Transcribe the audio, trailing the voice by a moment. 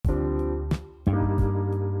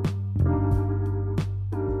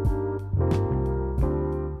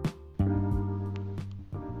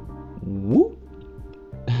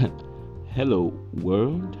Hello,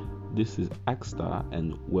 world. This is Axstar,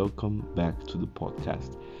 and welcome back to the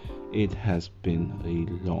podcast. It has been a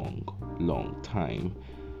long time.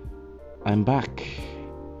 I'm back.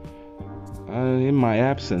 In my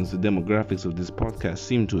absence, the demographics of this podcast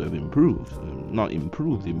seem to have improved. Not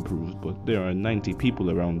improved, but there are 90 people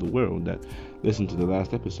around the world that listened to the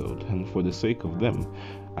last episode, and for the sake of them,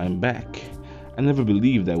 I'm back. I never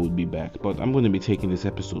believed I would be back, but I'm going to be taking this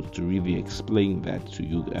episode to really explain that to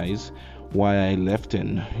you guys, why I left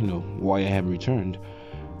and, why I have returned,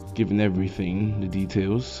 given everything, the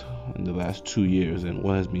details in the last 2 years and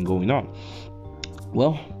what has been going on.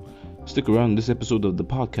 Well, stick around this episode of the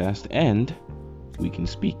podcast and we can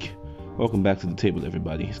speak. Welcome back to the table,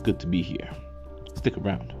 everybody. It's good to be here. Stick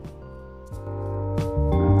around.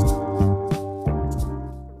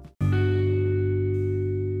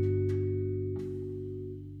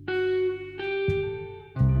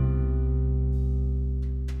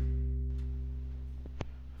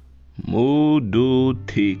 Modo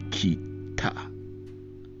Tekita.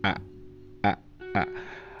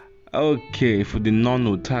 Okay, for the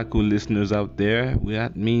non-otaku listeners out there,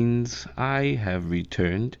 that means I have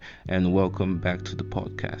returned and welcome back to the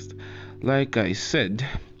podcast. Like I said,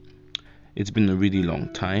 it's been a really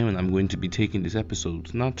long time and I'm going to be taking this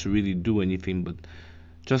episode not to really do anything but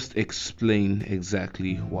just explain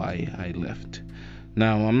exactly why I left.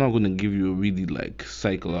 Now, I'm not going to give you a really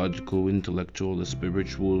psychological, intellectual, or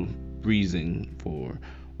spiritual reason for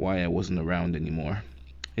why I wasn't around anymore.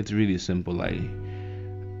 It's really simple.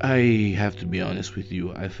 I have to be honest with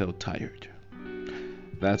you, I felt tired.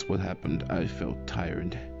 That's what happened. I felt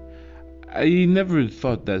tired. I never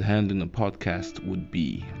thought that handling a podcast would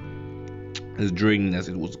be as draining as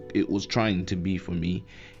it was trying to be for me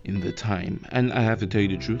in the time. And I have to tell you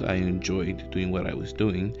the truth, I enjoyed doing what I was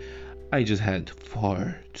doing. I just had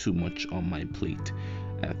far too much on my plate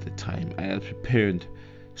at the time. I had prepared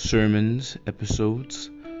sermons, episodes,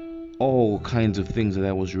 all kinds of things that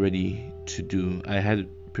I was ready to do. I had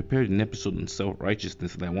prepared an episode on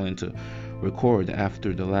self-righteousness that I wanted to record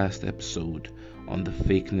after the last episode on the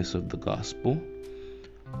fakeness of the gospel,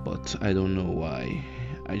 but I don't know why.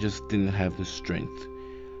 I just didn't have the strength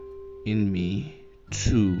in me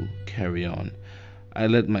to carry on. I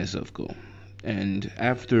let myself go, and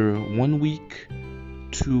after 1 week,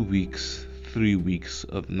 2 weeks, 3 weeks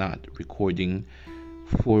of not recording,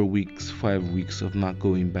 4 weeks, 5 weeks of not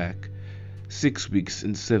going back, 6 weeks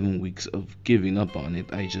and 7 weeks of giving up on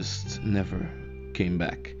it, I just never came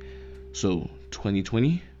back. So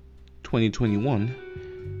 2020,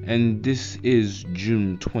 2021, and this is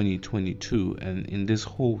June 2022, and in this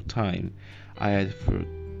whole time I had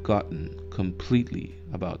forgotten completely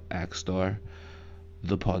about Axstar,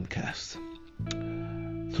 the podcast.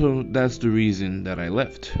 So that's the reason that I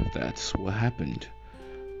left. That's what happened.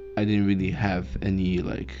 I didn't really have any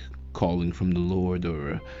calling from the Lord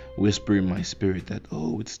or a whisper in my spirit that,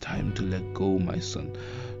 it's time to let go, my son.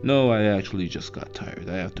 No, I actually just got tired.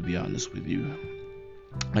 I have to be honest with you.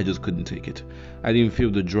 I just couldn't take it. I didn't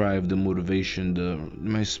feel the drive, the motivation,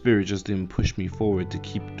 my spirit just didn't push me forward to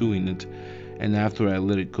keep doing it. And after I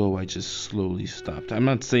let it go, I just slowly stopped. I'm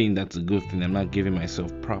not saying that's a good thing. I'm not giving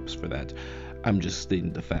myself props for that. I'm just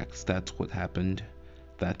stating the facts. That's what happened.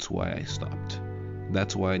 That's why I stopped.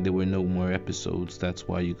 That's why there were no more episodes. That's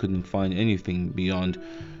why you couldn't find anything beyond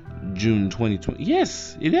June 2020.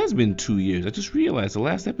 Yes, it has been 2 years. I just realized the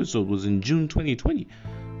last episode was in June 2020.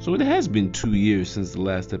 So it has been 2 years since the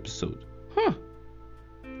last episode. Huh.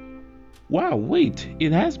 Wow, wait.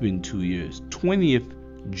 It has been 2 years. 20th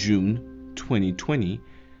June 2020.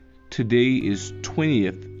 Today is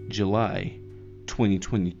 20th July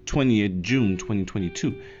 2020. 20th June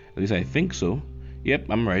 2022. At least I think so.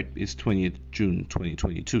 Yep, I'm right. It's 20th June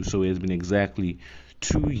 2022. So it has been exactly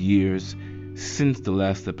 2 years since the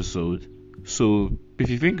last episode. So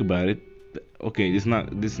if you think about it, okay, it's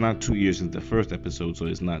not 2 years since the first episode, so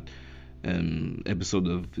it's not it's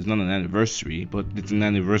not an anniversary, but it's an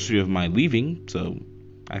anniversary of my leaving. So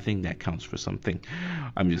I think that counts for something.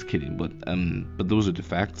 I'm just kidding, but those are the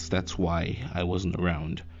facts. That's why I wasn't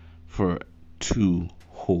around for 2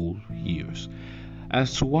 whole years.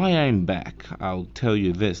 As to why I'm back, I'll tell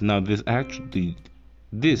you this. Now, this actually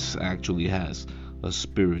has a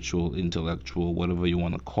spiritual, intellectual, whatever you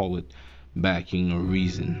want to call it, backing or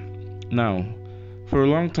reason. Now, for a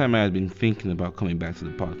long time, I had been thinking about coming back to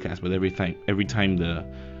the podcast, but every time the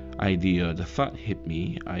idea, the thought hit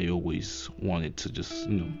me, I always wanted to just,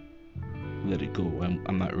 let it go.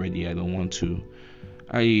 I'm not ready. I don't want to.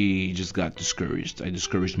 I just got discouraged. I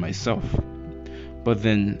discouraged myself. But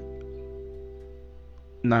then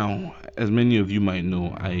Now, as many of you might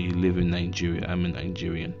know, I live in Nigeria. I'm a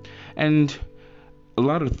Nigerian. And a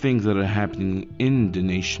lot of things that are happening in the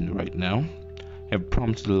nation right now have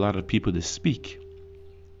prompted a lot of people to speak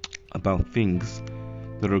about things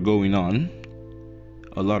that are going on.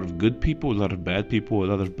 A lot of good people, a lot of bad people, a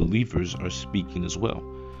lot of believers are speaking as well.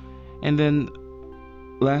 And then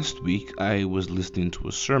last week I was listening to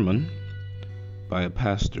a sermon by a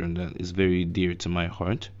pastor that is very dear to my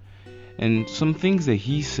heart. And some things that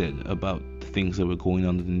he said about the things that were going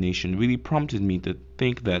on in the nation really prompted me to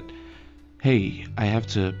think that, hey,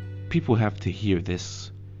 people have to hear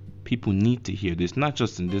this. People need to hear this, not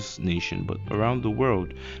just in this nation, but around the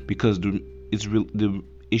world, because the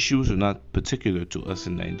issues are not particular to us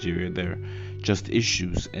in Nigeria. They're just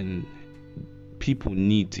issues, and people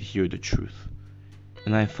need to hear the truth.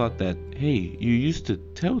 And I thought that, hey, you used to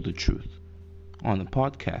tell the truth on a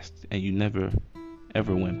podcast, and you never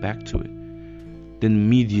ever went back to it. Then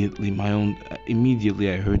immediately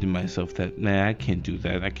I heard in myself that, man, I can't do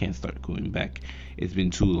that. I can't start going back. It's been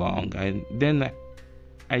too long. I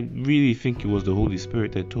really think it was the Holy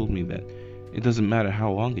Spirit that told me that it doesn't matter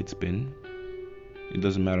how long it's been. It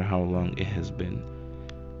doesn't matter how long it has been.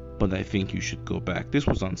 But I think you should go back. This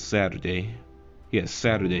was on Saturday. Yes,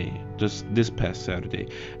 Saturday. Just this past Saturday.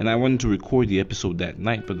 And I wanted to record the episode that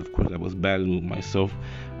night, but of course I was battling with myself.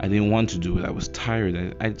 I didn't want to do it. I was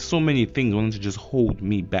tired. I had so many things wanted to just hold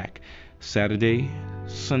me back. Saturday,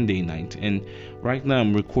 Sunday night. And right now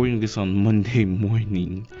I'm recording this on Monday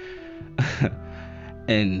morning.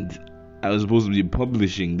 And I was supposed to be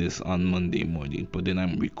publishing this on Monday morning, but then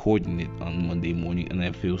I'm recording it on Monday morning, and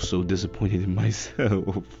I feel so disappointed in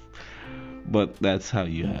myself. But that's how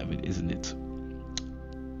you have it, isn't it?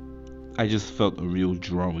 I just felt a real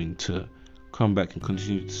drawing to come back and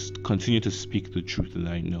continue to speak the truth that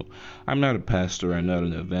I know. I'm not a pastor. I'm not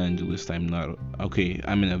an evangelist. I'm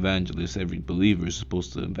an evangelist. Every believer is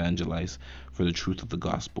supposed to evangelize for the truth of the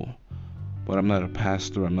gospel. But I'm not a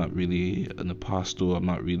pastor. I'm not really an apostle. I'm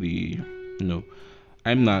not really,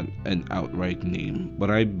 I'm not an outright name. But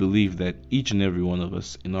I believe that each and every one of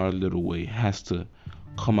us in our little way has to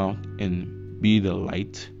come out and be the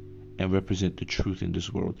light and represent the truth in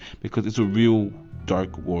this world, because it's a real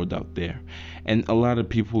dark world out there, and a lot of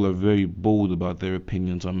people are very bold about their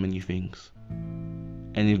opinions on many things.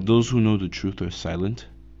 And if those who know the truth are silent,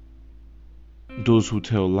 those who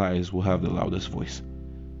tell lies will have the loudest voice.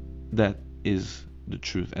 That is the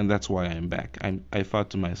truth, and that's why I'm back. I thought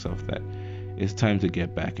to myself that it's time to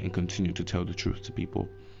get back and continue to tell the truth to people.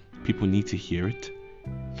 People need to hear it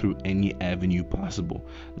through any avenue possible.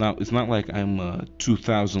 Now, it's not like I'm a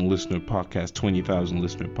 2,000 listener podcast, 20,000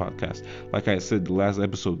 listener podcast. Like I said, the last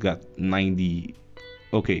episode got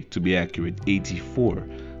 84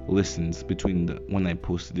 listens between when I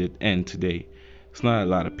posted it and today. It's not a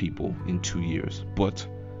lot of people in 2 years, but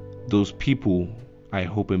those people, I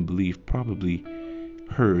hope and believe, probably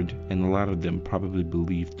heard, and a lot of them probably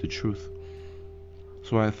believed the truth.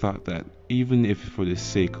 So I thought that even if for the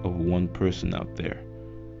sake of one person out there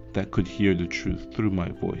that could hear the truth through my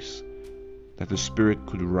voice, that the Spirit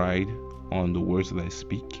could ride on the words that I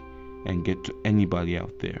speak and get to anybody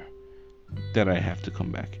out there, that I have to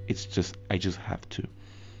come back. I just have to.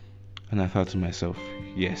 And I thought to myself,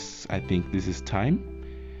 yes, I think this is time.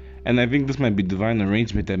 And I think this might be divine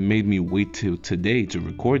arrangement that made me wait till today to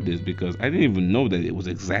record this, because I didn't even know that it was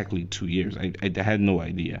exactly 2 years. I had no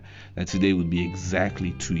idea that today would be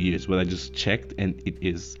exactly 2 years, but I just checked and it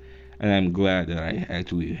is. And I'm glad that I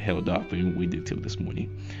actually held off and waited till this morning.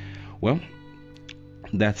 Well,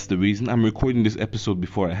 that's the reason I'm recording this episode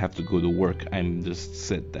before I have to go to work. I'm just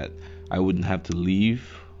said that I wouldn't have to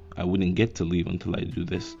leave. I wouldn't get to leave until I do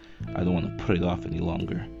this. I don't want to put it off any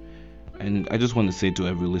longer. And I just want to say to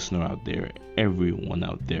every listener out there, everyone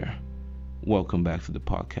out there, welcome back to the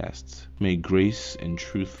podcast. May grace and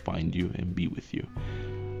truth find you and be with you.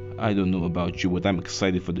 I don't know about you, but I'm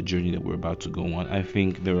excited for the journey that we're about to go on. I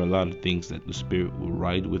think there are a lot of things that the Spirit will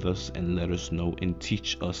ride with us and let us know and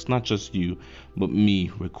teach us, not just you, but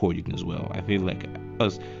me recording as well. I feel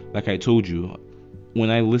like I told you,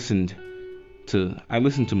 when I listened to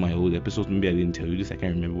my old episodes, maybe I didn't tell you this, I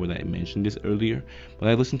can't remember whether I mentioned this earlier, but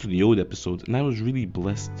I listened to the old episodes and I was really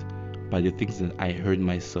blessed by the things that I heard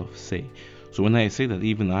myself say. So when I say that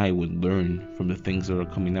even I would learn from the things that are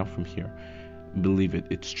coming out from here, believe it,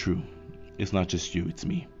 it's true. It's not just you, it's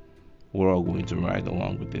me. We're all going to ride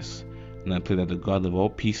along with this. And I pray that the God of all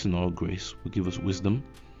peace and all grace will give us wisdom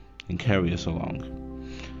and carry us along.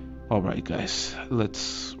 Alright guys,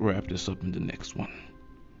 let's wrap this up in the next one.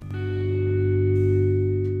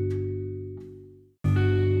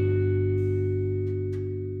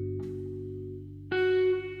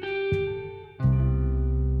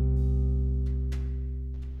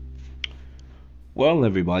 Well,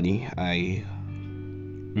 everybody, I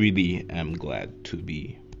really am glad to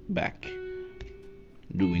be back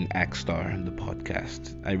doing Akstar, the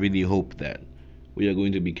podcast. I really hope that we are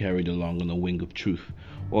going to be carried along on the wing of truth,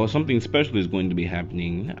 or something special is going to be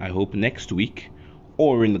happening. I hope next week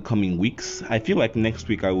or in the coming weeks. I feel like next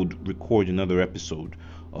week I would record another episode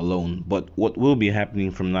alone, but what will be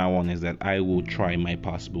happening from now on is that I will try my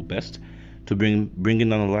possible best to bring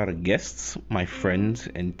in a lot of guests, my friends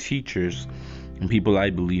and teachers and people I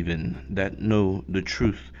believe in that know the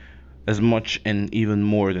truth as much and even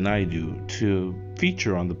more than I do, to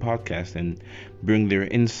feature on the podcast and bring their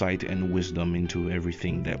insight and wisdom into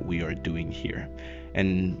everything that we are doing here.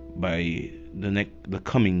 And by the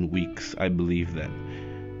coming weeks, I believe that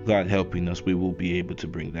God helping us, we will be able to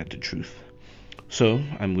bring that to truth. So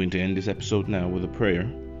I'm going to end this episode now with a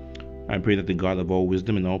prayer. I pray that the God of all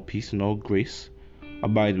wisdom and all peace and all grace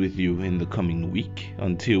abide with you in the coming week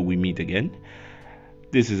until we meet again.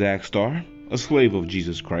 This is Akstar, a slave of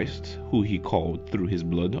Jesus Christ, who he called through his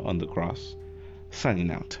blood on the cross,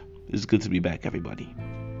 signing out. It's good to be back, everybody.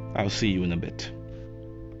 I'll see you in a bit.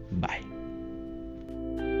 Bye.